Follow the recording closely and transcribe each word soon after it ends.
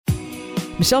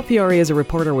Michelle Fiore is a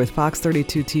reporter with Fox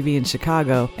 32 TV in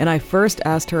Chicago, and I first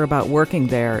asked her about working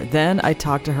there. Then I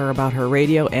talked to her about her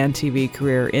radio and TV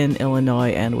career in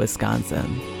Illinois and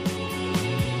Wisconsin.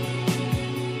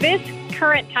 This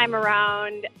current time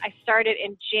around, I started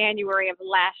in January of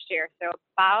last year, so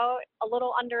about a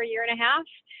little under a year and a half.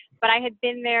 But I had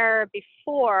been there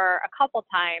before a couple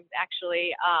times, actually.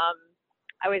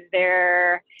 I was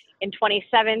there in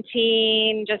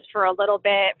 2017 just for a little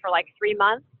bit, for like 3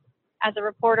 months as a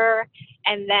reporter.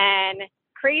 And then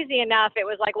crazy enough, it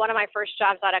was like one of my first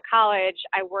jobs out of college.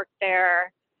 I worked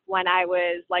there when I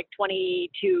was like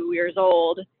 22 years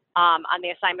old on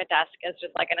the assignment desk as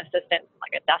just like an assistant,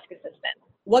 like a desk assistant.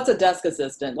 What's a desk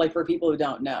assistant? Like for people who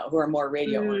don't know, who are more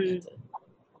radio oriented.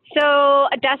 So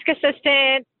a desk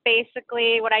assistant,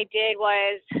 basically what I did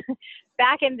was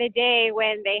back in the day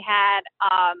when they had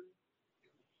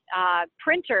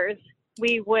printers,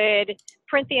 we would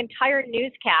print the entire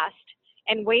newscast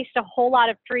and waste a whole lot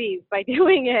of trees by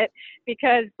doing it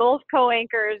because both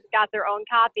co-anchors got their own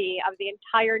copy of the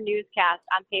entire newscast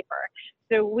on paper.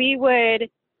 So we would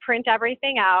print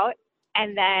everything out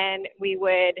and then we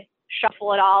would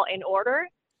shuffle it all in order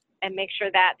and make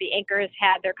sure that the anchors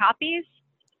had their copies.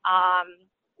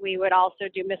 We would also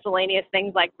do miscellaneous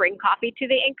things like bring coffee to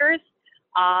the anchors.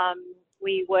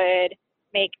 We would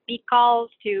make beat calls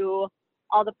to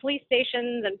all the police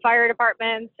stations and fire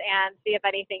departments and see if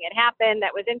anything had happened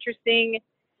that was interesting.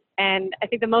 And I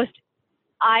think the most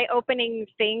eye-opening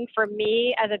thing for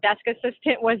me as a desk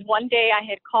assistant was one day I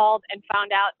had called and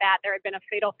found out that there had been a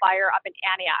fatal fire up in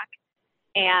Antioch.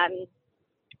 And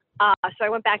so I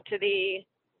went back to the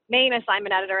main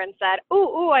assignment editor and said,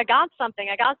 ooh, I got something.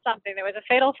 There was a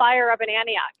fatal fire up in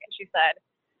Antioch. And she said,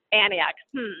 Antioch,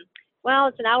 well,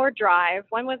 it's an hour drive.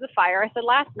 When was the fire? I said,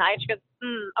 last night. She goes,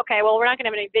 okay, well, we're not going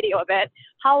to have any video of it.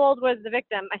 How old was the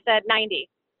victim? I said, 90.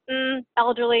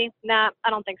 Elderly? Nah, I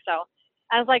don't think so.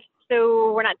 I was like,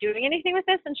 so we're not doing anything with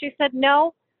this? And she said,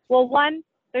 no. Well, one,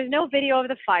 there's no video of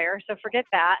the fire, so forget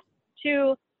that.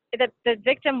 Two, the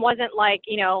victim wasn't like,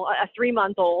 a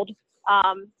 3-month-old.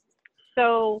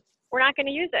 So we're not going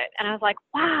to use it. And I was like,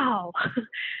 wow.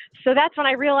 So that's when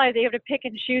I realized that you have to pick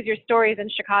and choose your stories in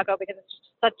Chicago because it's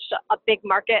such a big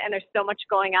market and there's so much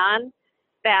going on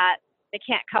that they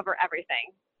can't cover everything.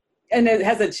 And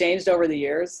has it changed over the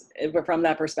years from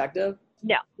that perspective?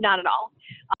 No, not at all.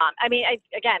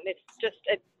 Again, it's just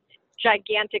a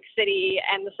gigantic city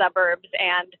and the suburbs,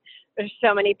 and there's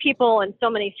so many people and so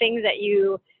many things that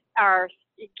you are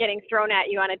getting thrown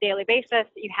at you on a daily basis.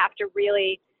 You have to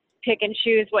really pick and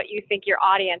choose what you think your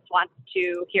audience wants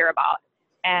to hear about.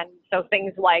 And so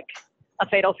things like a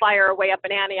fatal fire way up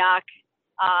in Antioch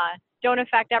don't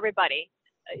affect everybody.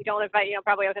 You don't affect,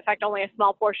 probably affect only a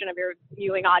small portion of your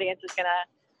viewing audience is going to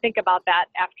think about that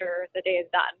after the day is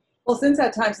done. Well, since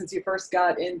that time, since you first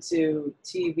got into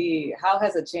TV, how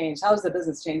has it changed? How has the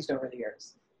business changed over the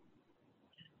years?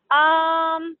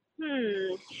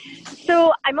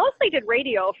 So I mostly did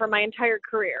radio for my entire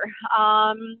career.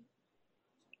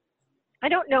 I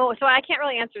don't know. So I can't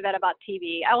really answer that about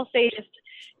TV. I will say just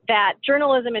that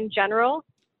journalism in general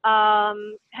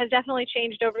has definitely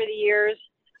changed over the years.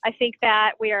 I think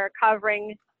that we are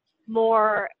covering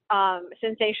more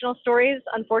sensational stories,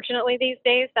 unfortunately, these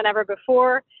days than ever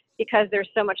before because there's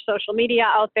so much social media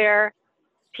out there.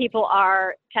 People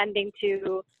are tending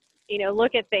to,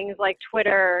 look at things like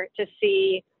Twitter to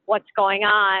see what's going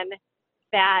on,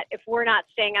 that if we're not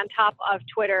staying on top of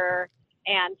Twitter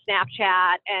and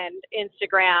Snapchat and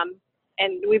Instagram,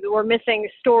 and we're missing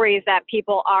stories that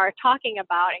people are talking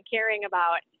about and caring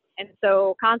about. And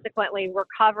so consequently, we're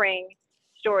covering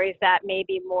stories that may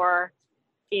be more,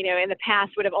 in the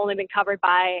past would have only been covered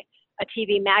by a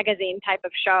TV magazine type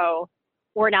of show.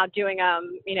 We're now doing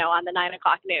them, on the 9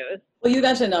 o'clock news. Well, you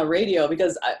mentioned radio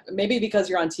because maybe because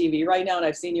you're on TV right now and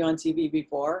I've seen you on TV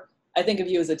before, I think of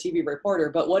you as a TV reporter,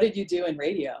 but what did you do in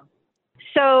radio?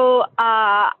 So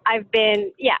I've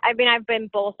been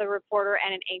both a reporter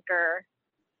and an anchor.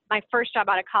 My first job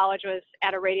out of college was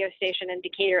at a radio station in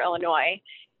Decatur, Illinois.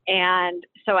 And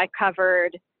so I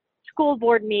covered school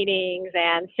board meetings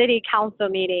and city council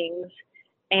meetings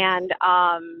and,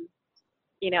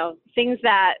 things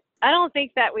that I don't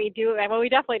think that we do. We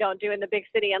definitely don't do in the big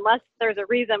city unless there's a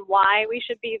reason why we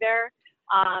should be there.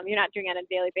 You're not doing it on a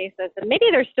daily basis. And maybe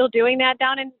they're still doing that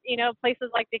down in,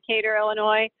 places like Decatur,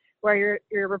 Illinois, where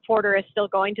your reporter is still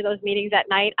going to those meetings at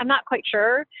night. I'm not quite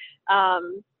sure.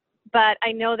 But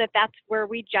I know that that's where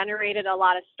we generated a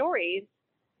lot of stories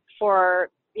for,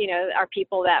 our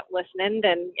people that listened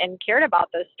and cared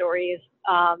about those stories.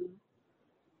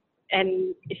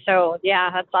 And so, yeah,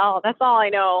 that's all I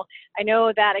know. I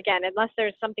know that, again, unless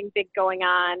there's something big going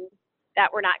on, that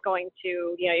we're not going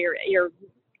to, your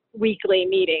weekly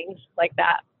meetings like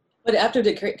that. But after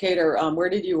Decatur, where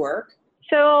did you work?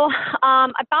 So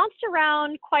I bounced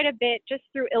around quite a bit just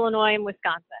through Illinois and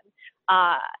Wisconsin.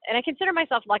 And I consider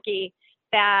myself lucky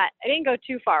that I didn't go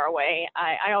too far away.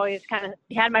 I always kind of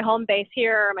had my home base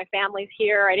here, my family's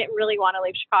here. I didn't really want to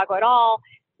leave Chicago at all,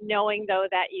 knowing though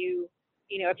that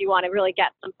if you want to really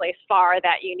get someplace far,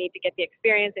 that you need to get the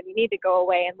experience and you need to go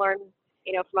away and learn,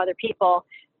 from other people.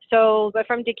 So, but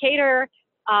from Decatur,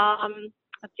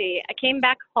 let's see, I came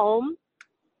back home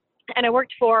and I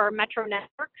worked for Metro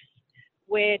Networks,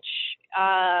 which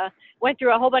went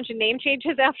through a whole bunch of name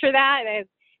changes after that. And,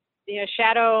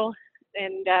 Shadow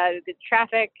and the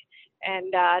Traffic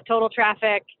and Total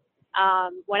Traffic.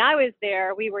 When I was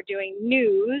there, we were doing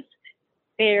news.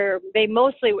 They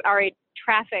mostly are a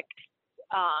traffic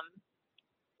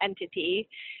entity,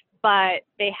 but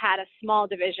they had a small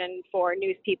division for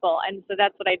news people. And so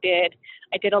that's what I did.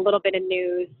 I did a little bit of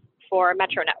news for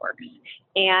Metro Networks.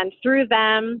 And through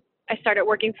them, I started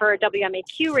working for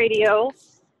WMAQ Radio,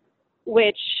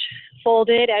 which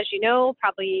folded, as you know,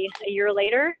 probably a year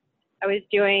later. I was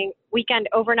doing weekend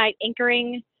overnight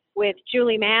anchoring with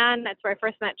Julie Mann. That's where I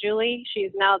first met Julie. She's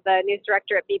now the news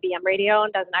director at BBM Radio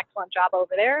and does an excellent job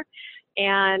over there.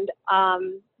 And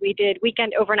we did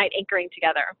weekend overnight anchoring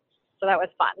together. So that was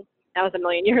fun. That was a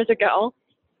million years ago.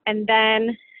 And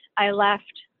then I left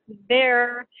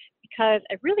there because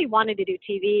I really wanted to do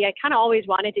TV. I kind of always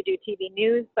wanted to do TV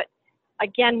news, but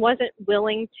again, wasn't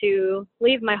willing to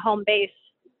leave my home base.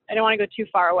 I don't want to go too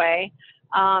far away.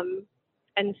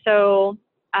 And so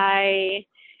I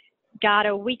got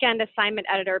a weekend assignment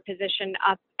editor position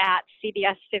up at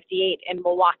CBS 58 in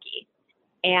Milwaukee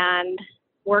and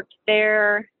worked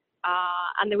there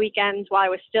on the weekends while I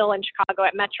was still in Chicago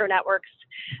at Metro Networks.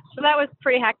 So that was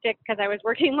pretty hectic because I was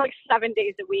working like 7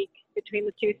 days a week between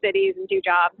the two cities and 2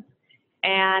 jobs.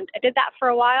 And I did that for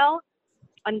a while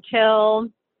until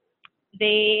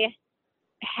they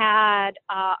had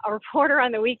a reporter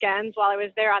on the weekends while I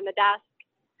was there on the desk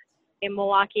in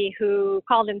Milwaukee who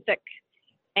called in sick,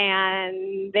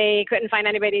 and they couldn't find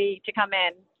anybody to come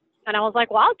in. And I was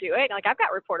like, well, I'll do it. Like, I've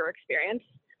got reporter experience.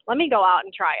 Let me go out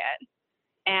and try it.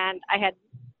 And I had,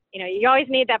 you always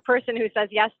need that person who says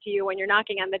yes to you when you're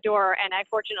knocking on the door. And I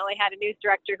fortunately had a news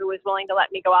director who was willing to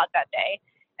let me go out that day.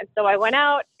 And so I went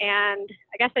out, and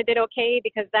I guess I did okay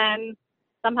because then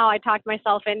somehow I talked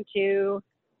myself into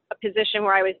a position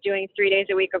where I was doing 3 days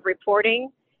a week of reporting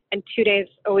and 2 days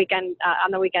a weekend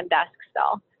on the weekend desk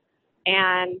still.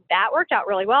 And that worked out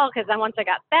really well because then once I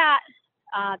got that,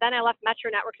 then I left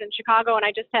Metro Networks in Chicago and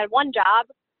I just had one job,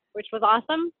 which was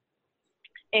awesome.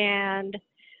 And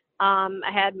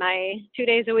I had my 2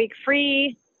 days a week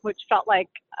free, which felt like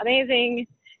amazing.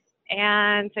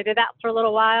 And so I did that for a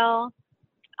little while.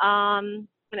 And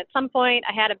at some point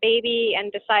I had a baby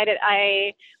and decided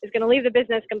I was going to leave the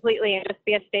business completely and just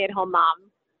be a stay-at-home mom.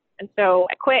 And so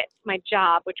I quit my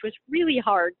job, which was really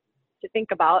hard to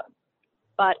think about,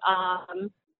 but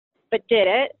did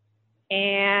it.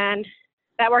 And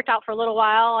that worked out for a little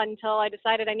while until I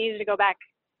decided I needed to go back.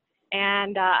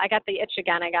 And I got the itch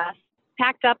again, I guess.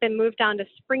 Packed up and moved down to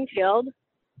Springfield,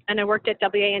 and I worked at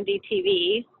WAND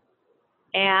TV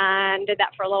and did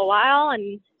that for a little while.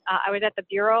 And I was at the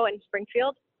Bureau in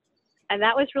Springfield. And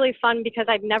that was really fun because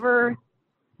I'd never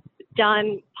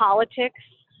done politics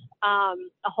a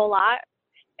whole lot.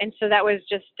 And so that was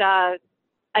just, I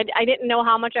didn't know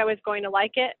how much I was going to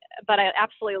like it, but I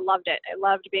absolutely loved it. I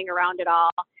loved being around it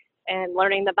all and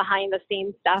learning the behind the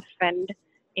scenes stuff and,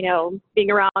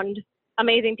 being around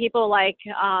amazing people like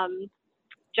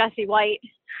Jesse White,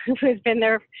 who's been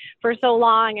there for so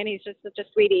long, and he's just such a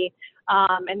sweetie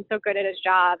and so good at his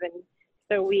job. And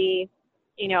so we,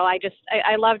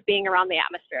 I loved being around the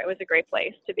atmosphere. It was a great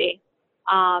place to be.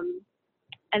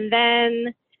 And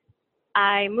then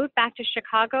I moved back to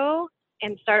Chicago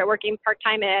and started working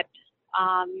part-time at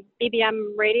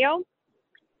BBM Radio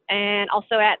and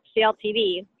also at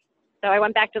CLTV. So I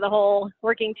went back to the whole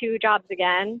working 2 jobs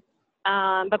again,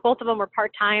 but both of them were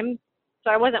part-time. So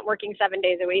I wasn't working 7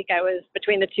 days a week. I was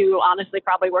between the two, honestly,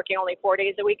 probably working only 4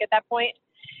 days a week at that point.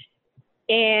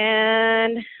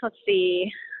 And let's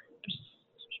see,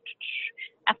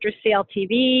 after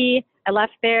CLTV, I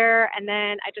left there, and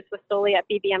then I just was solely at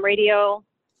BBM Radio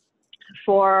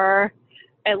for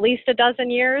at least a dozen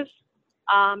years,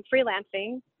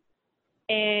 freelancing.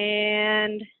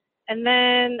 And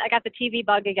then I got the TV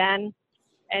bug again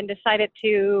and decided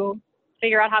to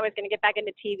figure out how I was going to get back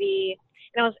into TV.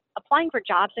 And I was applying for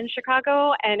jobs in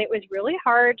Chicago, and it was really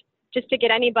hard just to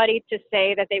get anybody to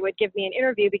say that they would give me an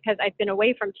interview, because I'd been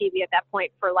away from TV at that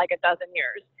point for like a dozen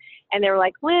years. And they were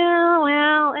like, well,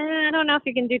 I don't know if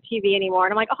you can do TV anymore.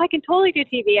 And I'm like, oh, I can totally do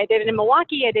TV. I did it in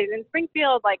Milwaukee. I did it in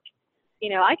Springfield. Like,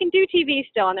 I can do TV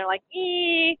still. And they're like,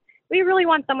 we really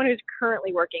want someone who's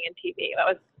currently working in TV. That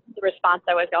was the response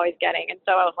I was always getting. And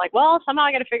so I was like, well, somehow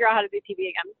I got to figure out how to do TV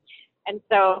again. And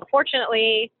so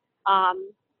fortunately,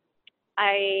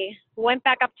 I went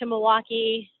back up to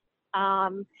Milwaukee,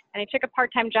 and I took a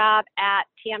part-time job at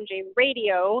TMJ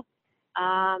Radio,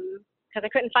 because I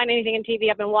couldn't find anything in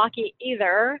TV up in Milwaukee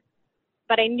either.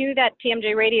 But I knew that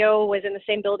TMJ Radio was in the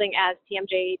same building as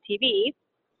TMJ TV.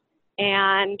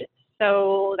 And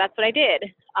so that's what I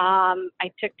did.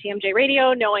 I took TMJ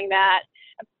Radio knowing that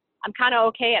I'm kind of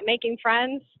okay at making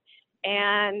friends.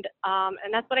 And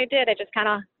that's what I did. I just kind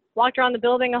of walked around the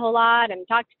building a whole lot and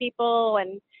talked to people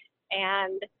and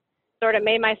sort of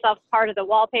made myself part of the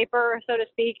wallpaper, so to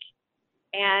speak.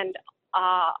 And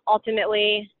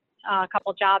ultimately, a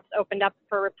couple jobs opened up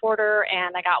for reporter,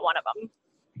 and I got one of them.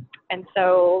 And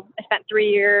so I spent 3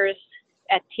 years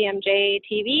at TMJ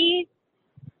TV,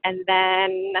 and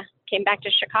then came back to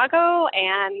Chicago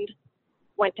and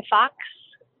went to Fox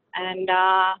and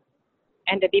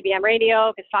to BBM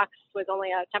Radio, because Fox was only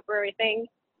a temporary thing.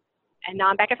 And now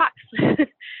I'm back at Fox. So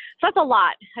that's a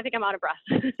lot. I think I'm out of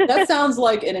breath. That sounds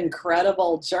like an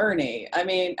incredible journey. I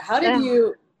mean, how did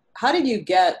you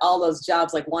get all those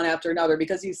jobs, like one after another?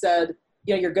 Because you said,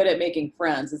 you're good at making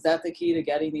friends. Is that the key to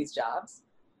getting these jobs?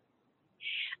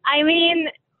 I mean,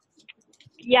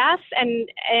 yes.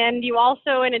 And you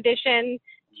also, in addition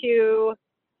to,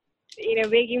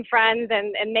 making friends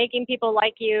and making people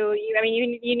like you,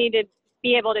 you need to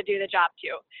be able to do the job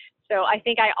too. So I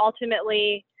think I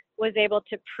ultimately was able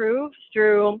to prove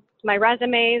through my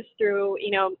resumes, through,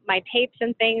 my tapes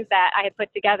and things that I had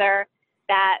put together,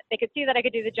 that they could see that I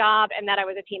could do the job and that I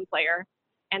was a team player.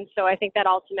 And so I think that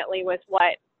ultimately was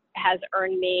what has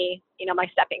earned me, my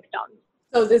stepping stone.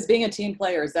 So this being a team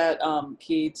player, is that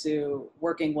key to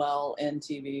working well in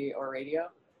TV or radio?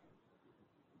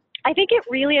 I think it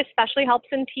really especially helps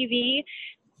in TV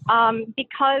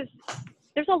because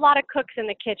there's a lot of cooks in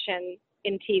the kitchen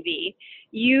in TV.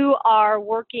 You are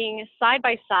working side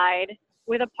by side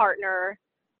with a partner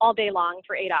all day long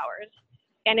for 8 hours.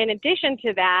 And in addition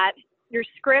to that, your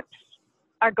scripts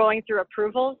are going through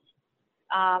approvals.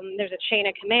 There's a chain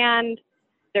of command.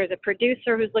 There's a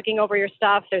producer who's looking over your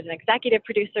stuff. There's an executive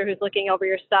producer who's looking over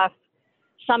your stuff.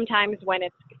 Sometimes when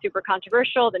it's super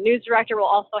controversial, the news director will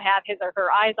also have his or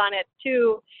her eyes on it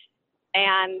too.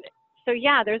 And so,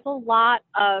 yeah, there's a lot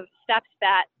of steps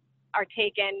that are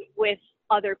taken with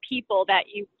other people that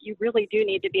you really do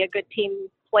need to be a good team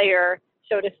player,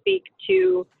 so to speak,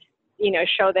 to,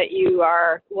 show that you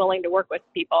are willing to work with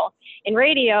people. In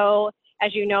radio,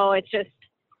 as you know, it's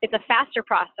a faster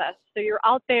process. So you're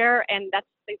out there, and that's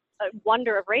the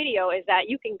wonder of radio, is that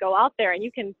you can go out there and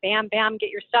you can bam, bam, get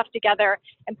your stuff together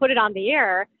and put it on the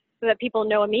air so that people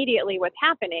know immediately what's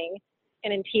happening.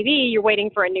 And in TV, you're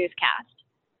waiting for a newscast.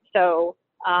 So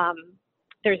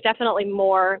there's definitely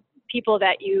more people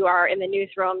that you are in the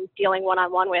newsroom dealing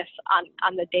one-on-one with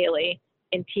on the daily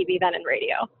in TV than in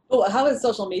radio. Well, how has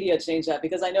social media changed that?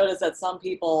 Because I noticed that some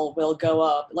people will go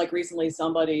up, like recently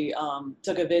somebody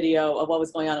took a video of what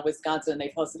was going on in Wisconsin, and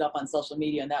they posted up on social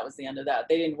media, and that was the end of that.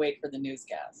 They didn't wait for the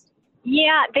newscast.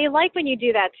 Yeah, they like when you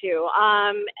do that too.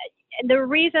 The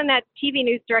reason that TV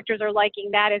news directors are liking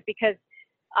that is because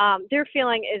their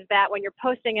feeling is that when you're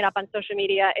posting it up on social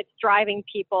media, it's driving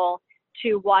people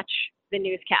to watch the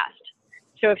newscast.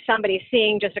 So if somebody's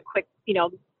seeing just a quick,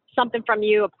 something from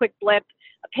you, a quick blip,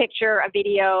 a picture, a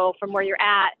video from where you're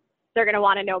at, they're going to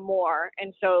want to know more.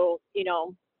 And so,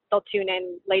 they'll tune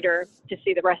in later to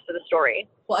see the rest of the story.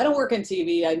 Well, I don't work in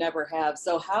TV. I never have.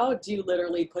 So how do you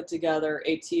literally put together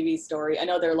a TV story? I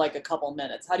know they're like a couple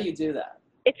minutes. How do you do that?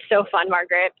 It's so fun,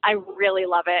 Margaret. I really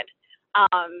love it.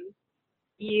 I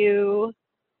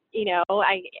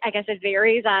guess it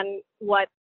varies on what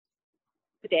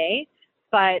the day,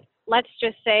 but let's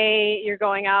just say you're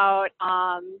going out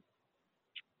on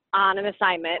an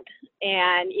assignment,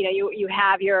 and you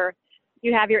have your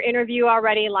interview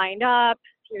already lined up.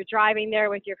 You're driving there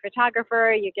with your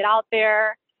photographer. You get out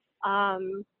there.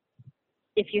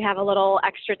 If you have a little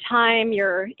extra time,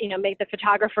 make the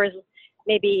photographers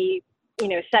maybe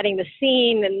setting the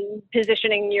scene and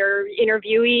positioning your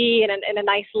interviewee in a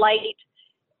nice light,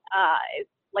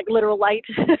 like literal light.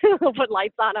 We'll put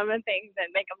lights on them and things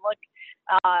and make them look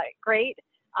great.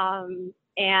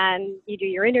 And you do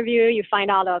your interview, you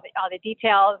find out all the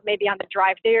details. Maybe on the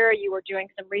drive there, you were doing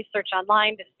some research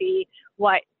online to see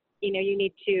what you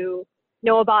need to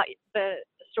know about the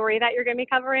story that you're going to be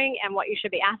covering and what you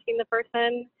should be asking the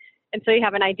person. And so you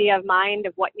have an idea of mind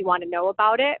of what you want to know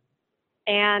about it.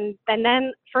 And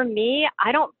then for me,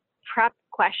 I don't prep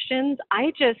questions.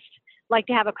 I just like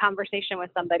to have a conversation with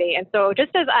somebody. And so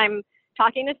just as I'm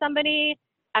talking to somebody,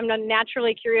 I'm a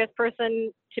naturally curious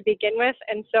person to begin with.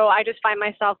 And so I just find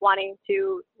myself wanting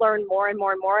to learn more and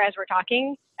more and more as we're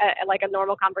talking, like a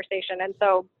normal conversation. And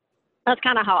so that's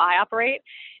kind of how I operate.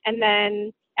 And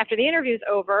then after the interview's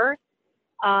over,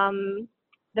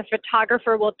 the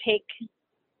photographer will take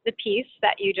the piece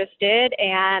that you just did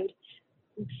and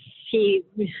he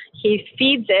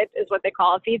feeds it, is what they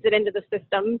call it, feeds it into the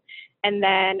system. And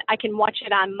then I can watch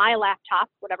it on my laptop,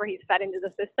 whatever he's fed into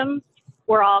the system.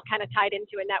 We're all kind of tied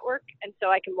into a network. And so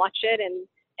I can watch it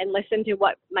and listen to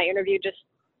what my interview just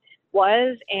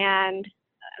was. And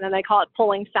then they call it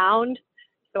pulling sound.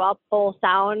 So I'll pull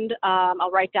sound.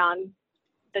 I'll write down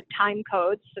the time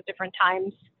codes, the different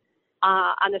times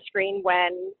on the screen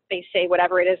when they say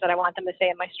whatever it is that I want them to say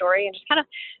in my story, and just kind of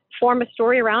form a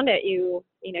story around it.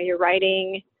 You're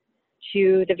writing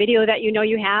to the video that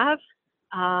you have,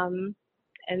 and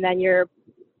then you're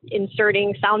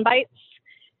inserting sound bites.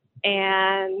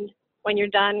 And when you're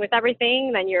done with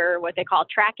everything, then you're what they call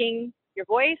tracking your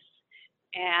voice,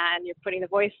 and you're putting the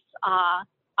voice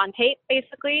on tape,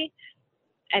 basically.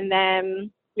 And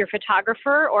then your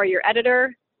photographer or your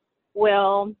editor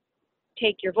will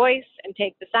take your voice and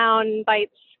take the sound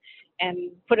bites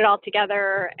and put it all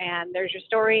together, and there's your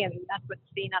story, and that's what's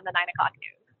seen on the 9 o'clock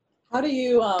news. How do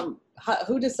you,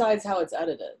 who decides how it's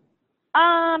edited?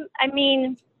 I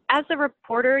mean, as a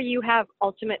reporter, you have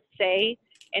ultimate say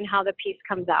in how the piece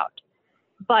comes out,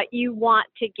 but you want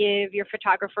to give your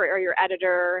photographer or your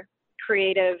editor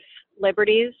creative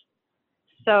liberties.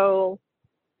 So,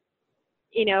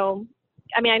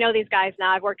 I know these guys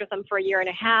now. I've worked with them for a year and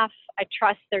a half. I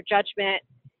trust their judgment,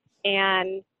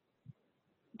 and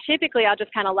typically I'll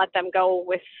just kind of let them go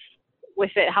with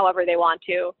it however they want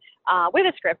to, with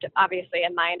a script obviously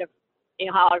in mind of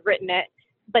how I've written it.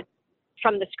 But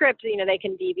from the script, they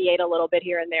can deviate a little bit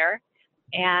here and there,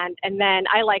 and then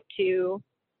I like to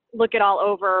look it all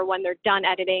over when they're done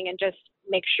editing and just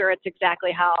make sure it's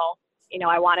exactly how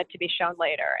I want it to be shown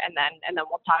later, and then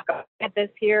we'll talk about this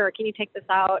here, or can you take this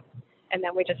out? And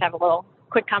then we just have a little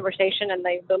quick conversation, and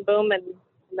they boom, boom, and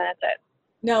that's it.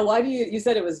 Now, why do you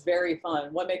said it was very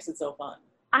fun. What makes it so fun?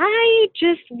 I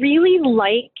just really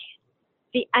like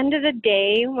the end of the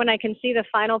day when I can see the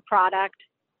final product,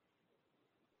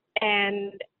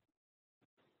 and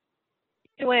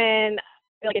when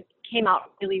it came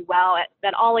out really well,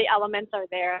 that all the elements are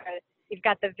there. You've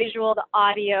got the visual, the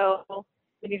audio,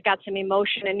 you've got some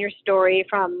emotion in your story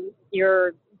from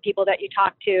your people that you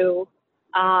talk to.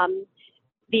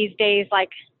 These days,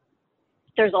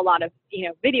 there's a lot of,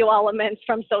 video elements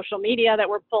from social media that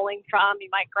we're pulling from. You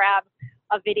might grab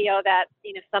a video that,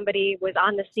 somebody was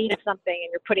on the scene of something and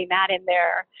you're putting that in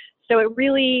there. So it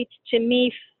really, to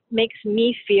me, makes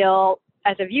me feel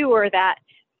as a viewer that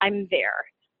I'm there.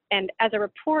 And as a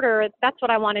reporter, that's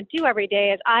what I want to do every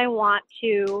day, is I want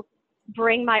to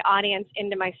bring my audience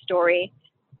into my story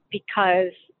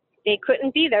because they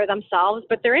couldn't be there themselves,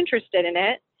 but they're interested in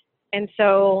it. And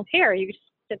so here, you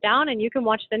sit down and you can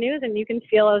watch the news and you can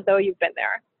feel as though you've been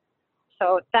there.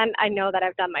 So then I know that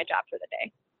I've done my job for the day.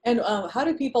 And how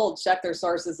do people check their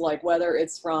sources, whether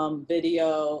it's from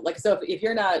video? So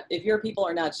if your people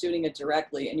are not shooting it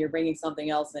directly and you're bringing something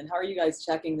else in, how are you guys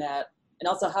checking that? And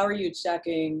also, how are you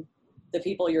checking the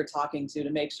people you're talking to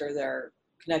make sure they're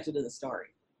connected to the story?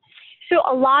 So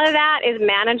a lot of that is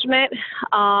management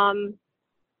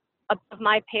above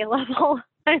my pay level.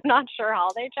 I'm not sure how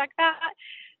they check that,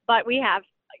 but we have,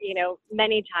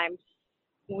 many times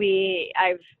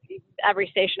every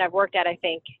station I've worked at, I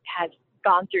think, has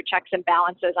gone through checks and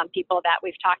balances on people that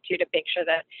we've talked to make sure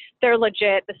that they're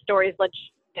legit, the story's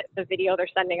legit, the video they're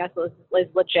sending us is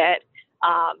legit.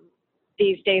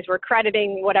 These days we're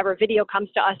crediting whatever video comes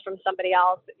to us from somebody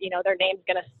else, their name's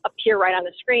going to appear right on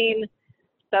the screen.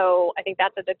 So I think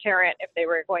that's a deterrent if they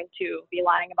were going to be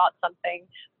lying about something.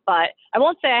 But I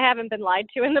won't say I haven't been lied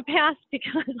to in the past,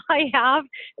 because I have.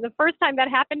 And the first time that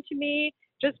happened to me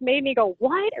just made me go,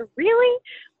 what? Really?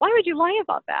 Why would you lie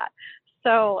about that?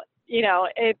 So,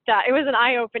 it was an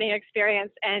eye-opening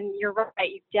experience. And you're right,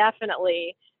 you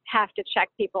definitely have to check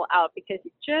people out, because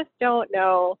you just don't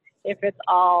know if it's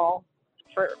all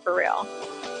for real.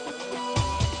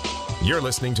 You're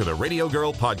listening to the Radio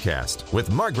Girl Podcast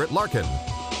with Margaret Larkin.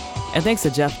 And thanks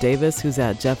to Jeff Davis, who's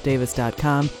at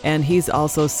jeffdavis.com. And he's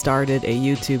also started a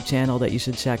YouTube channel that you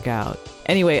should check out.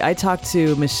 Anyway, I talked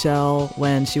to Michelle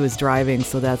when she was driving,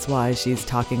 so that's why she's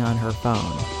talking on her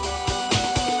phone.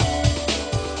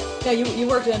 Yeah, you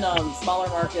worked in smaller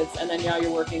markets, and then now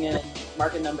you're working in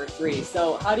market number 3.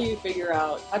 So how do you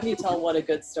how can you tell what a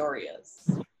good story is?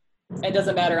 It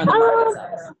doesn't matter on the market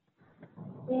size.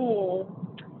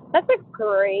 That's a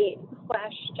great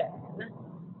question.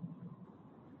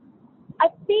 I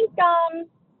think, I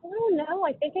don't know,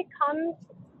 I think it comes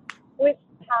with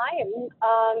time.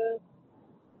 I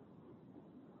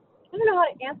don't know how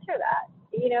to answer that.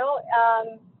 You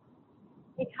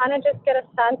kind of just get a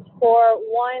sense for,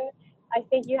 one, I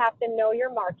think you have to know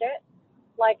your market.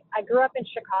 Like, I grew up in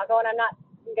Chicago, and I'm not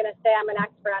going to say I'm an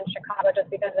expert on Chicago just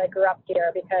because I grew up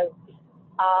here, because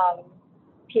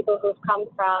people who've come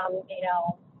from,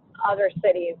 other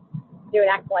cities do an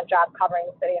excellent job covering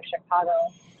the city of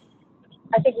Chicago.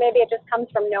 I think maybe it just comes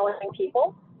from knowing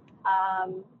people.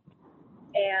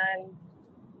 And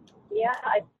yeah,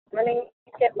 learning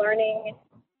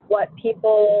what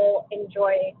people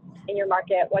enjoy in your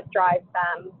market, what drives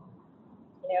them.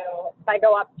 If I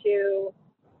go up to,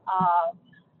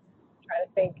 try to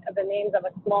think of the names of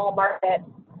a small market,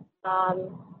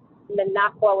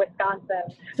 Minocqua,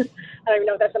 Wisconsin. I don't even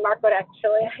know if that's a market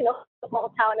actually. I know it's a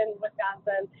small town in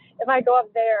Wisconsin. If I go up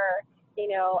there,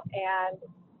 and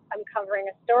I'm covering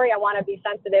a story, I want to be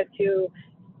sensitive to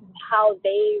how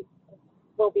they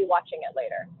will be watching it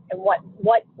later, and what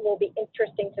will be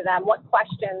interesting to them. What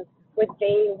questions would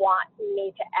they want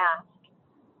me to ask?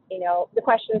 The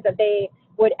questions that they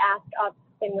would ask us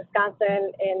in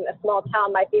Wisconsin in a small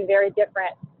town might be very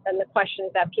different than the questions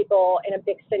that people in a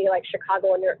big city like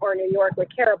Chicago or New York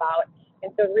would care about.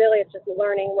 And so really it's just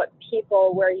learning what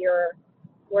people, where you're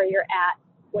at,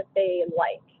 what they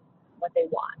like, what they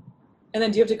want. And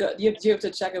then do you have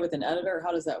to check it with an editor? Or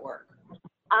how does that work?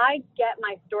 I get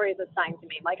my stories assigned to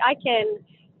me. Like, I can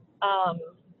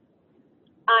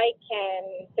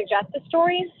suggest a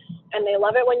story, and they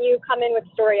love it when you come in with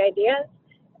story ideas,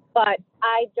 but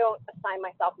I don't assign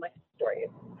myself my stories.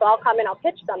 So I'll come in, I'll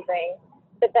pitch something,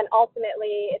 but then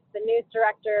ultimately it's the news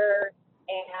director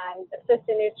and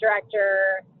assistant news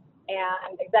director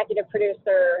and executive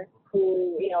producer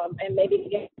who, and maybe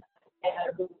the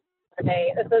editor who,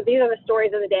 okay, so these are the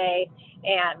stories of the day,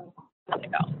 and let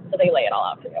it go. So they lay it all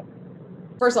out for you.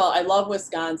 First of all, I love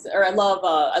Wisconsin, or I love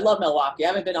Milwaukee. I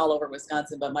haven't been all over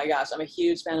Wisconsin, but my gosh, I'm a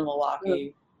huge fan of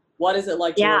Milwaukee. What is it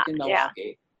like to work in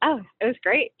Milwaukee? Yeah. Oh, it was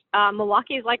great.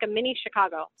 Milwaukee is like a mini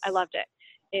Chicago. I loved it.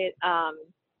 It,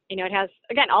 it has,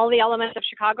 again, all the elements of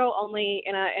Chicago, only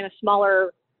in a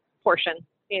smaller portion.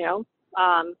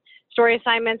 Story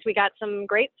assignments. We got some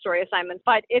great story assignments,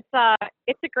 but it's a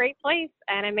great place,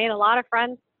 and I made a lot of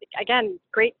friends. Again,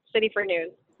 great city for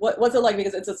news. What's it like?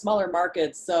 Because it's a smaller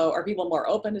market, so are people more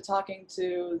open to talking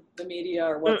to the media,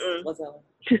 or what's that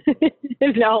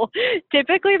like? No,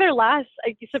 typically they're less.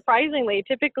 Surprisingly,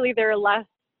 they're less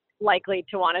likely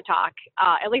to want to talk.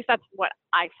 At least that's what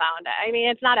I found. I mean,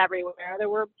 it's not everywhere. There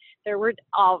were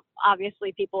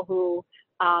obviously people who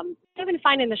even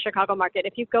find in the Chicago market.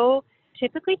 If you go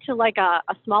typically to like a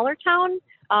smaller town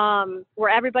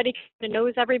where everybody kind of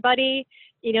knows everybody,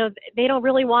 they don't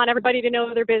really want everybody to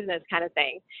know their business, kind of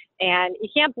thing. And you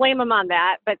can't blame them on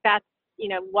that, but that's,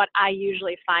 what I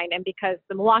usually find. And because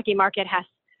the Milwaukee market has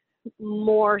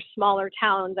more smaller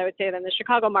towns, I would say, than the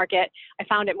Chicago market, I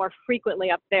found it more frequently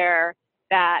up there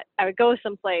that I would go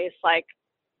someplace like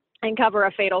and cover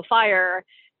a fatal fire,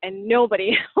 and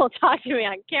nobody will talk to me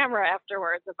on camera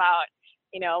afterwards about,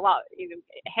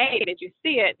 hey, did you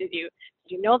see it? Did you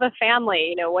know the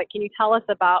family? What can you tell us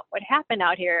about what happened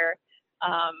out here?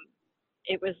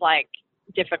 It was like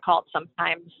difficult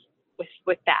sometimes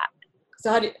with that.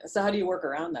 So how do you work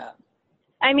around that?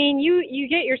 I mean, you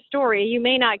get your story. You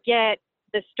may not get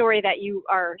the story that you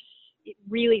are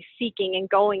really seeking and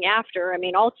going after. I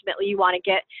mean, ultimately you want to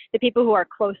get the people who are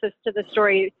closest to the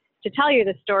story to tell you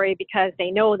the story because they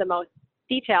know the most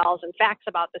details and facts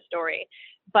about the story.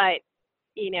 But,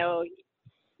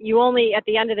 you only, at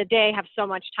the end of the day, have so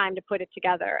much time to put it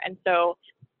together. And so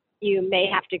you may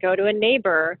have to go to a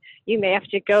neighbor. You may have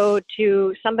to go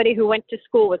to somebody who went to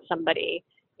school with somebody.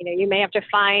 You may have to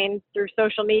find through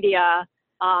social media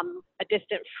a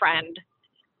distant friend.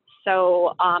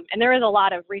 So, and there is a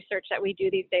lot of research that we do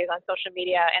these days on social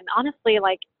media. And honestly,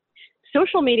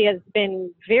 social media has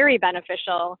been very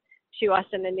beneficial to us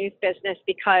in the news business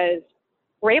because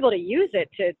we're able to use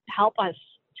it to help us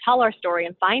tell our story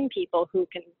and find people who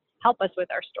can help us with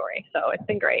our story. So it's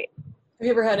been great. Have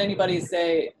you ever had anybody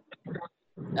say,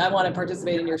 I want to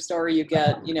participate in your story, you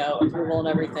get, approval and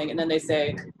everything, and then they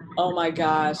say, oh my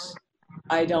gosh,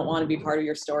 I don't want to be part of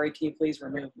your story, can you please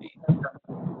remove me?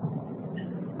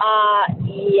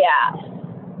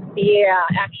 Yeah,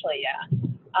 actually, yeah.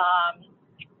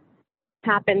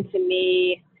 Happened to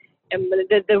me And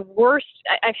the worst,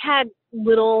 I've had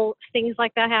little things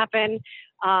like that happen.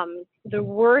 The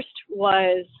worst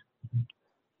was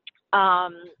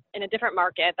in a different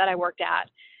market that I worked at,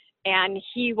 and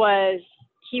he was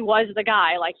the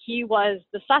guy, like he was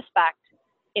the suspect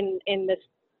in this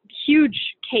huge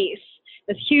case,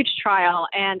 this huge trial,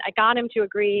 and I got him to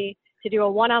agree to do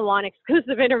a one-on-one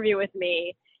exclusive interview with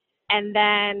me. And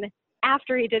then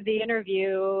after he did the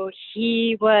interview,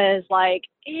 he was like,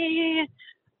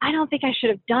 I don't think I should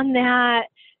have done that.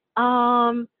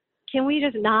 Can we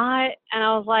just not? And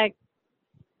I was like,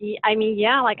 I mean,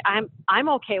 yeah, like I'm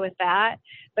okay with that.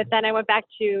 But then I went back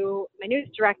to my news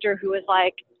director, who was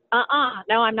like,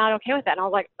 no, I'm not okay with that. And I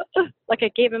was like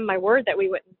I gave him my word that we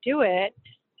wouldn't do it.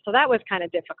 So that was kind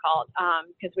of difficult,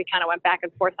 because we kind of went back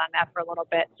and forth on that for a little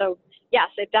bit. So yes,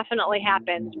 it definitely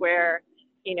happens where,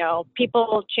 you know,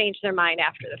 people change their mind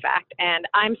after the fact. And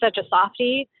I'm such a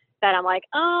softie that I'm like,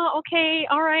 oh, okay,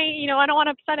 all right, you know, I don't want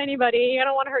to upset anybody. I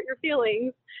don't want to hurt your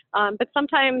feelings. But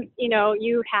sometimes, you know,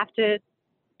 you have to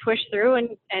push through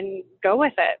and go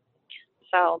with it.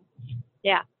 So,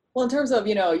 yeah. Well, in terms of,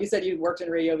 you know, you said you worked in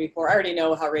radio before. I already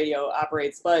know how radio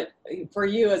operates, but for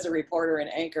you as a reporter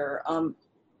and anchor,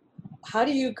 how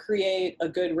do you create a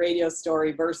good radio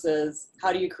story versus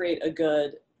how do you create a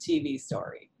good TV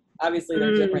story? Obviously,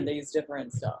 they're different. They use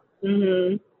different stuff.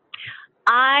 Mm-hmm.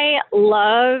 I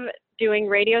love doing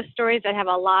radio stories that have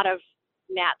a lot of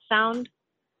nat sound.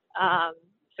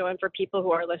 So, and for people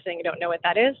who are listening who don't know what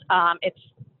that is, it's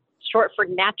short for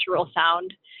natural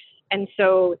sound. And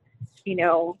so, you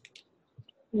know,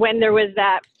 when there was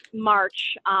that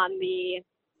march on the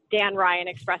Dan Ryan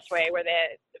Expressway where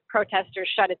the protesters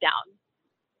shut it down,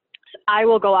 I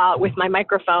will go out with my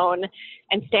microphone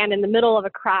and stand in the middle of a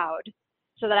crowd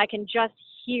so that I can just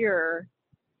hear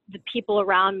the people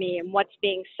around me and what's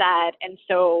being said. And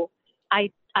so I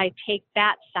take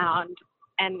that sound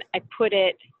and I put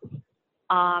it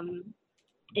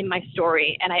in my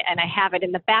story, and I have it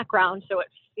in the background so it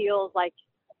feels like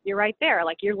you're right there,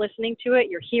 like you're listening to it,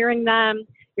 you're hearing them,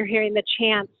 you're hearing the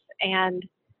chants, and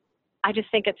I just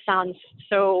think it sounds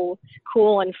so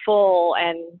cool and full,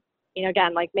 and, you know,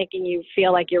 again, like making you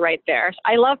feel like you're right there. So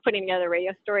I love putting together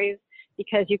radio stories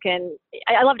because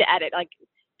I love to edit. Like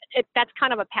that's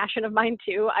kind of a passion of mine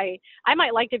too. I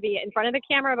might like to be in front of the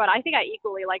camera, but I think I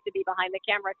equally like to be behind the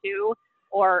camera too,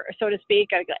 or so to speak,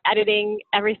 editing,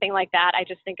 everything like that. I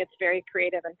just think it's very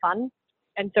creative and fun.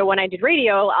 And so when I did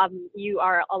radio, you're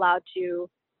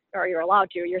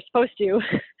supposed to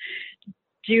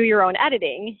do your own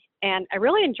editing. And I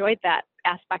really enjoyed that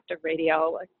aspect of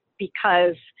radio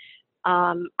because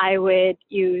I would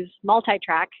use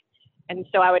multi-track. And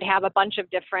so I would have a bunch of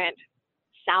different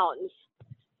sounds,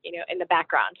 you know, in the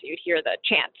background. So you'd hear the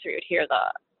chants, or you'd hear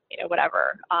the, you know,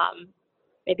 whatever,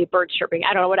 maybe birds chirping,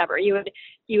 I don't know, whatever. You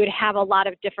would have a lot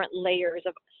of different layers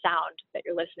of sound that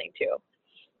you're listening to.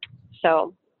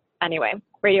 So anyway,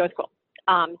 radio is cool.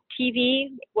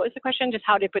 TV, what was the question? Just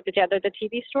how to put together the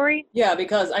TV story? Yeah,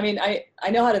 because I mean, I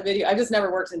know how to video. I've just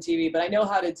never worked in TV, but I know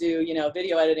how to do, you know,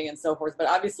 video editing and so forth. But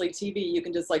obviously TV, you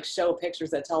can just like show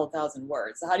pictures that tell 1,000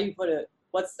 words. So how do you put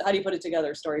it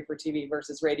together, a story for TV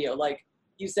versus radio? Like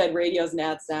you said, radio's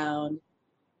nat sound,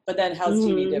 but then how's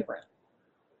TV different?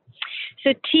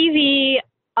 So TV,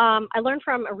 I learned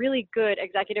from a really good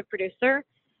executive producer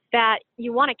that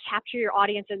you want to capture your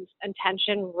audience's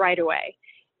attention right away.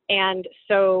 And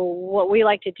so what we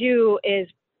like to do is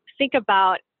think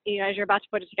about, you know, as you're about to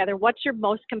put it together, what's your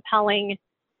most compelling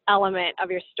element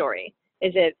of your story?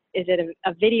 Is it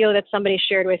a video that somebody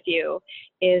shared with you?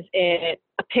 Is it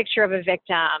a picture of a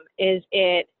victim? Is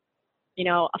it, you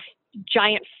know, a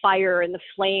giant fire and the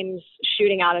flames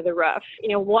shooting out of the roof? You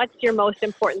know, what's your most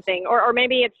important thing? Or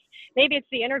maybe it's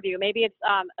the interview. Maybe it's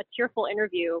a tearful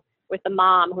interview with the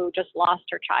mom who just lost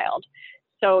her child.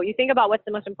 So you think about what's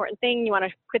the most important thing. You want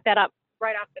to put that up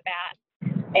right off the bat,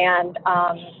 and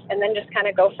then just kind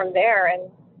of go from there. And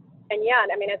yeah,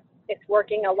 I mean, it's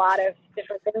working a lot of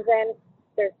different things in.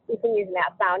 You can use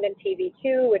that sound in TV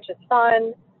too, which is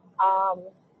fun.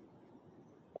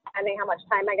 Depending how much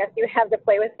time I guess you have to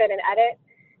play with it and edit.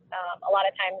 A lot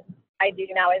of times I do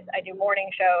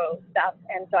morning show stuff,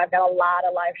 and so I've got a lot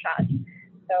of live shots.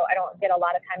 So I don't get a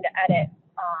lot of time to edit.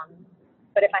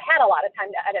 But if I had a lot of time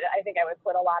to edit, I think I would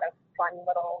put a lot of fun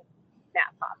little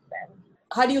snap pops in.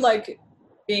 How do you like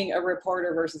being a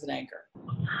reporter versus an anchor?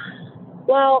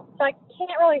 Well, so I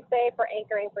can't really say for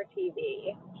anchoring for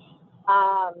TV.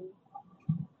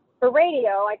 For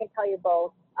radio, I can tell you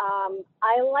both.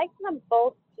 I like them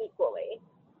both equally.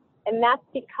 And that's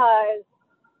because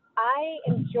I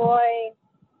enjoy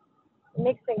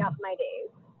mixing up my days.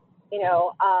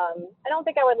 I don't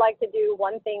think I would like to do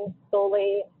one thing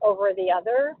solely over the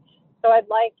other. So I'd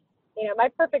like, my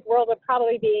perfect world would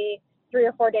probably be 3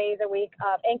 or 4 days a week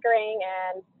of anchoring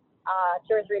and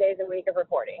 2 or 3 days a week of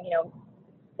reporting,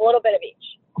 a little bit of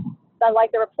each. So I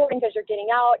like the reporting because you're getting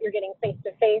out, you're getting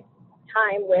face-to-face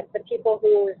time with the people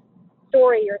whose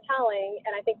story you're telling.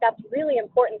 And I think that's really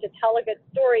important to tell a good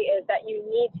story, is that you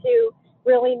need to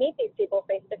really meet these people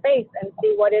face-to-face and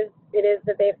see what it is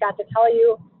that they've got to tell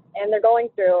you and they're going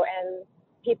through. And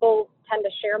people tend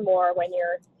to share more when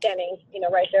you're standing,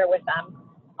 right there with them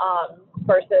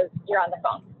versus you're on the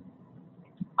phone.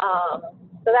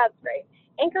 So that's great.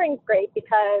 Anchoring's great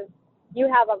because you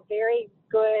have a very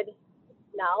good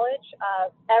knowledge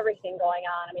of everything going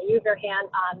on. I mean, you have your hand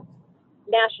on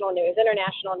national news,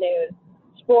 international news,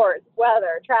 sports,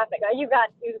 weather, traffic. You've got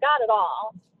it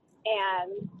all.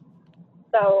 And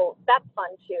so that's fun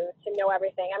too, to know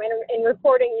everything. I mean, in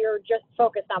reporting, you're just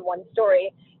focused on one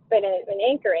story, but in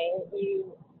anchoring,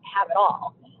 you have it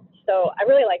all. So I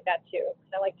really like that too,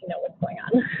 because I like to know what's going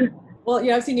on. Well,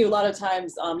 I've seen you a lot of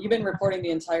times. You've been reporting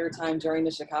the entire time during the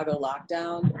Chicago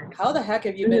lockdown. How the heck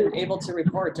have you been able to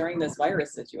report during this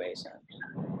virus situation?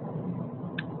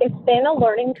 It's been a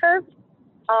learning curve.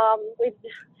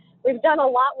 We've done a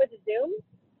lot with Zoom.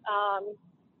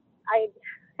 I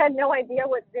had no idea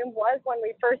what Zoom was when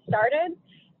we first started.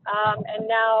 And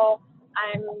now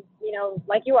I'm,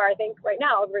 like you are, I think right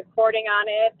now, reporting on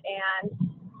it. And,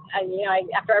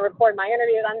 after I record my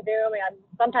interviews on Zoom,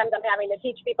 sometimes I'm having to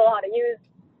teach people how to use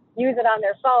it on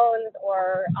their phones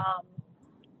or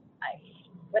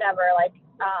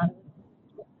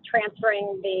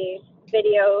transferring the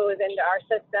videos into our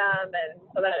system and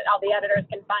so that all the editors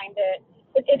can find it.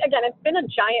 Again, it's been a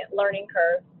giant learning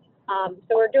curve.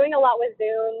 So we're doing a lot with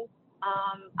Zoom.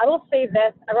 I will say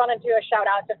this, I want to do a shout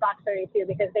out to Fox 32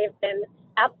 because they've been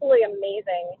absolutely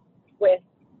amazing with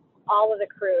all of the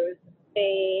crews.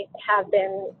 They have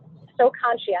been so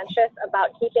conscientious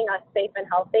about keeping us safe and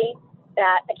healthy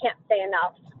that I can't say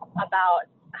enough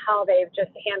about how they've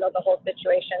just handled the whole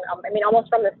situation. Almost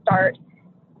from the start,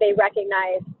 they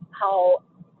recognized how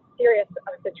serious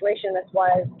of a situation this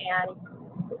was and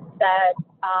said,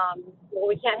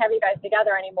 we can't have you guys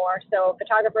together anymore. So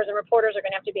photographers and reporters are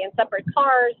going to have to be in separate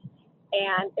cars.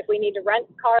 And if we need to rent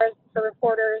cars for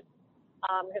reporters,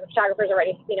 because the photographers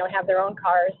already, have their own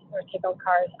cars or take own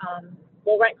cars,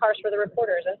 we'll rent cars for the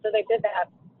reporters. And so they did that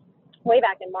way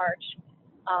back in March.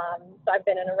 So I've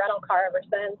been in a rental car ever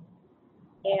since.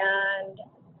 And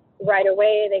right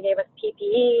away, they gave us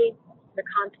PPE. They're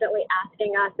constantly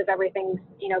asking us if everything's,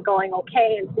 going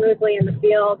okay and smoothly in the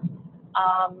field.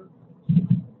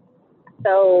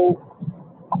 So,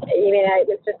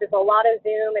 it's a lot of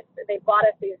Zoom. They bought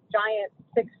us these giant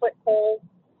 6-foot poles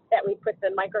that we put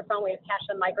the microphone, we attach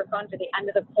the microphone to the end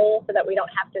of the pole so that we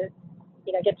don't have to,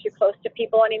 get too close to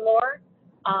people anymore,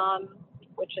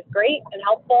 which is great and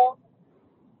helpful.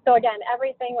 So again,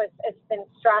 it's been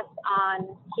stressed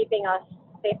on keeping us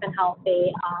safe and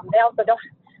healthy. They also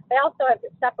have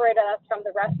separated us from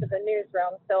the rest of the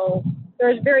newsroom. So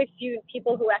there's very few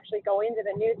people who actually go into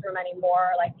the newsroom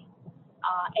anymore, like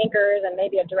anchors and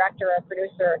maybe a director or a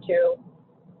producer or two.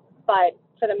 But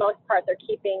for the most part, they're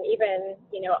keeping even,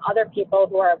 other people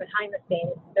who are behind the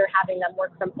scenes, they're having them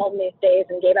work from home these days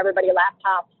and gave everybody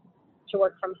laptops to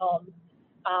work from home.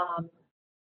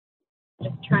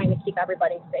 Just trying to keep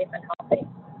everybody safe and healthy.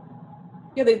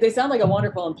 Yeah, they sound like a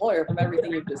wonderful employer from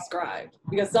everything you've described.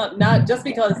 Because not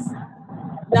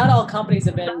all companies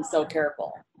have been so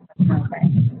careful. Okay.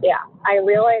 Yeah, I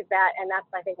realize that, and that's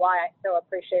I think why I so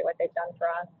appreciate what they've done for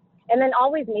us. And then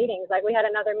always meetings, like we had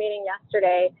another meeting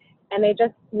yesterday, and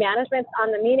management's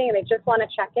on the meeting, and they just want to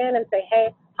check in and say,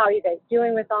 hey, how are you guys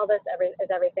doing with all this? Is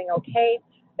everything okay?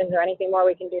 Is there anything more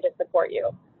we can do to support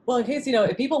you? Well, in case,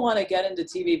 if people want to get into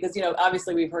TV, because,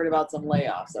 obviously we've heard about some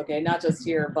layoffs, okay, not just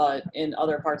here, but in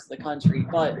other parts of the country.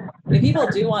 But if people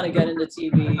do want to get into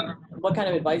TV, what kind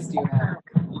of advice do you have?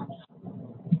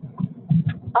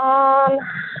 I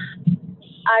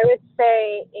would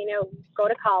say, go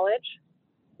to college,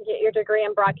 get your degree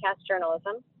in broadcast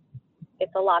journalism.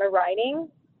 It's a lot of writing,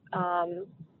 and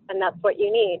that's what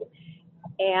you need.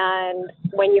 And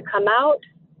when you come out,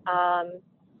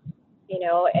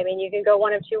 you can go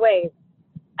one of two ways.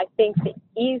 I think the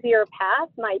easier path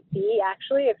might be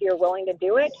actually, if you're willing to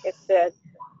do it, is to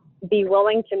be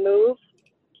willing to move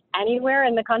anywhere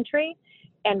in the country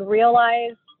and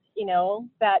realize,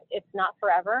 that it's not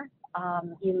forever.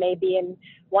 You may be in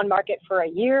one market for a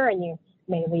year and you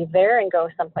may leave there and go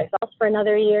someplace else for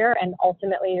another year. And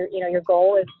ultimately, your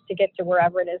goal is to get to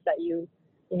wherever it is that you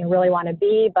really want to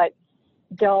be, but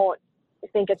don't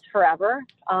think it's forever,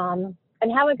 and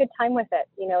have a good time with it.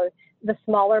 You know, the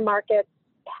smaller markets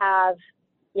have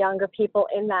younger people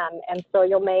in them, and so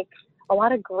you'll make a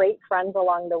lot of great friends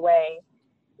along the way,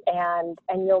 and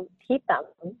you'll keep them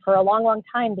for a long, long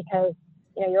time because,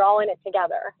 you know, you're all in it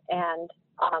together, and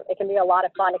it can be a lot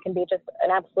of fun. It can be just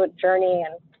an absolute journey,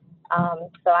 and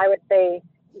so I would say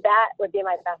that would be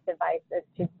my best advice, is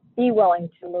to be willing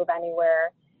to move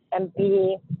anywhere and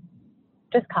be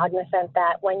just cognizant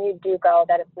that when you do go,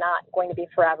 that it's not going to be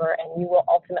forever, and you will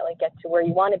ultimately get to where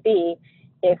you want to be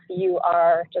if you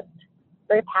are just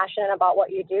very passionate about what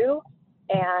you do,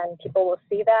 and people will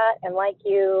see that and like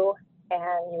you,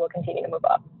 and you will continue to move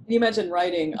up. You mentioned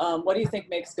writing. What do you think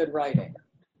makes good writing?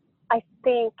 I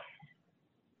think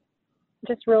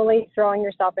just really throwing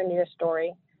yourself into your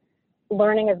story,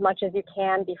 learning as much as you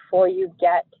can before you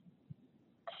get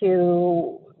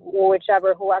to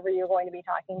whoever you're going to be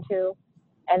talking to.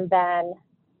 And then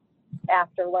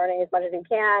after learning as much as you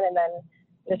can, and then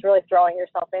just really throwing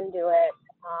yourself into it,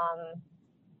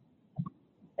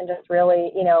 and just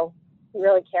really, you know,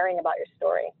 really caring about your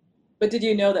story. But did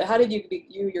you know that, how did you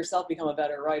yourself become a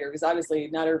better writer? Because obviously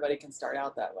not everybody can start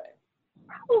out that way.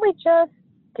 Probably just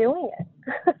doing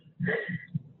it.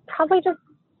 Probably just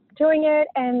doing it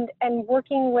and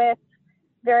working with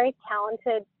very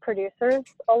talented producers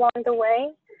along the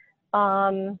way.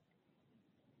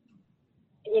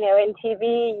 You know, in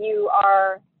TV, you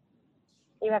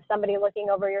have somebody looking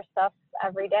over your stuff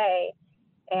every day,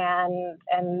 and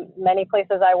many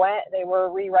places I went, they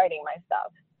were rewriting my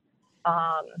stuff,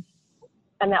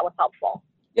 and that was helpful.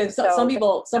 Yeah, some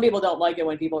people don't like it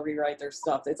when people rewrite their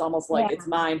stuff. It's almost like, it's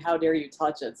mine. How dare you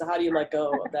touch it? So how do you let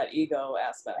go of that ego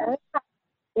aspect?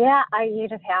 Yeah, you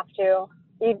just have to.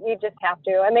 You just have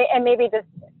to, and maybe just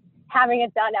having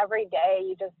it done every day.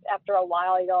 You just, after a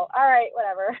while, you go, all right,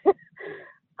 whatever.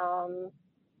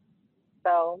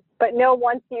 But no,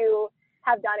 once you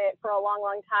have done it for a long,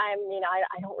 long time, you know,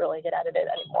 I don't really get edited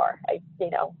anymore. I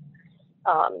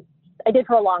did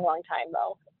for a long, long time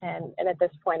though. And at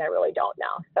this point I really don't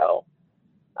now. So,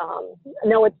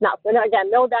 no, it's not. And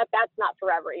again, no, that's not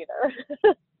forever either.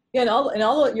 Yeah. In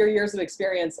all your years of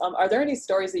experience, are there any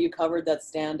stories that you covered that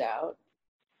stand out,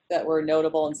 that were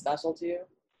notable and special to you?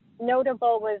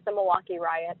 Notable was the Milwaukee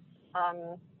riots.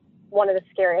 One of the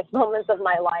scariest moments of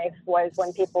my life was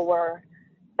when people were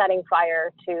setting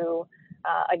fire to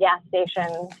a gas station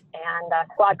and a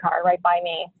squad car right by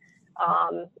me,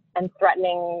 and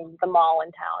threatening the mall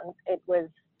in town. It was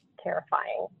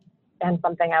terrifying and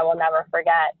something I will never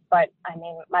forget. But I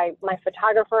mean, my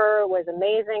photographer was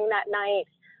amazing that night.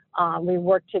 We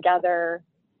worked together,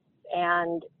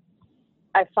 and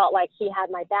I felt like he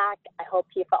had my back. I hope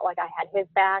he felt like I had his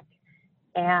back.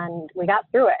 And we got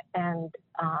through it, and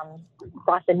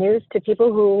brought the news to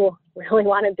people who really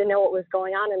wanted to know what was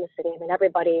going on in the city. I mean,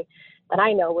 everybody that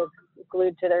I know was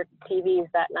glued to their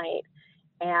TVs that night,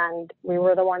 and we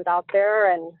were the ones out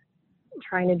there and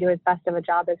trying to do as best of a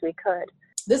job as we could.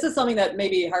 This is something that may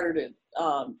be harder to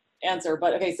answer,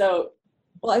 but okay, so,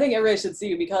 well, I think everybody should see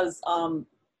you because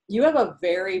you have a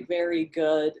very, very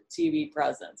good TV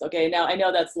presence. Okay, now I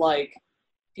know that's like,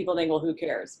 people think, well, who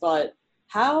cares? But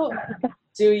how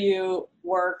do you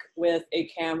work with a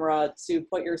camera to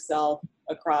put yourself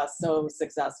across so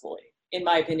successfully? In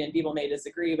my opinion, people may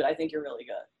disagree, but I think you're really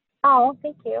good. Oh,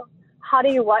 thank you. How do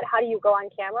you go on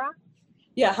camera?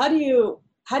 Yeah, how do you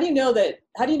know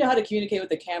how to communicate with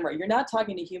the camera? You're not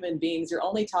talking to human beings, you're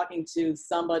only talking to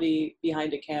somebody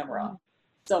behind a camera.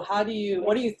 So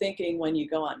what are you thinking when you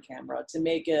go on camera to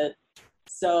make it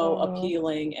so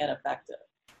appealing and effective?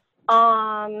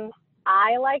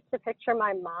 I like to picture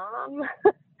my mom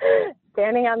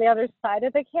standing on the other side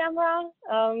of the camera.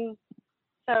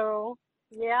 So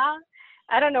yeah,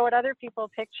 I don't know what other people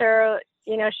picture.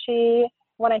 You know,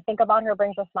 when I think about her,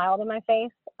 brings a smile to my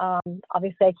face.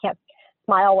 Obviously I can't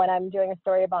smile when I'm doing a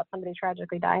story about somebody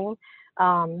tragically dying.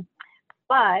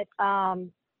 But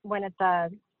when it's a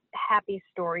happy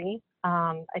story,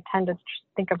 I tend to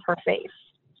think of her face,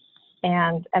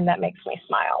 and that makes me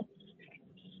smile.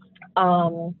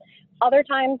 Other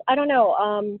times, I don't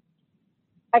know.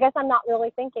 I guess I'm not really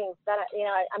thinking that, you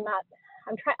know,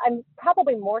 I'm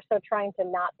probably more so trying to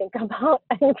not think about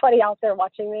anybody out there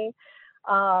watching me.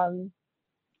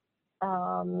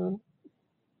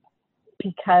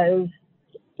 Because,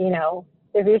 you know,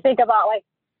 if you think about, like,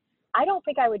 I don't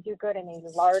think I would do good in a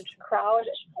large crowd,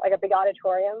 like a big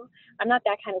auditorium. I'm not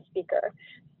that kind of speaker.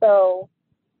 So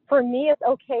for me, it's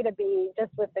okay to be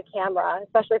just with the camera,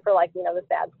 especially for, like, you know, the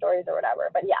sad stories or whatever.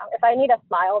 But yeah, if I need a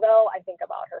smile though, I think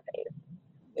about her face.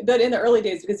 But in the early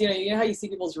days, because you know how you see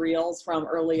people's reels from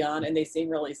early on and they seem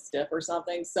really stiff or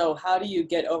something. So how do you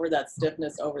get over that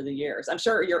stiffness over the years? I'm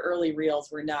sure your early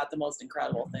reels were not the most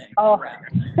incredible thing around.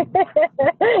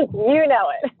 You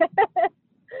know it.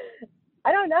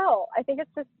 I don't know. I think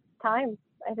it's just time.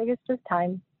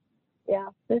 Yeah,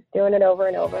 just doing it over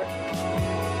and over.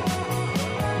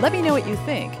 Let me know what you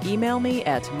think. Email me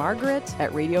at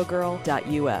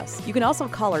margaret@radiogirl.us. You can also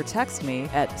call or text me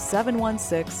at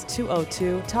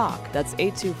 716-202-TALK. That's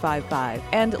 8255.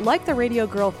 And like the Radio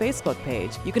Girl Facebook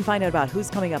page. You can find out about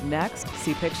who's coming up next,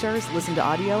 see pictures, listen to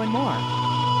audio, and more.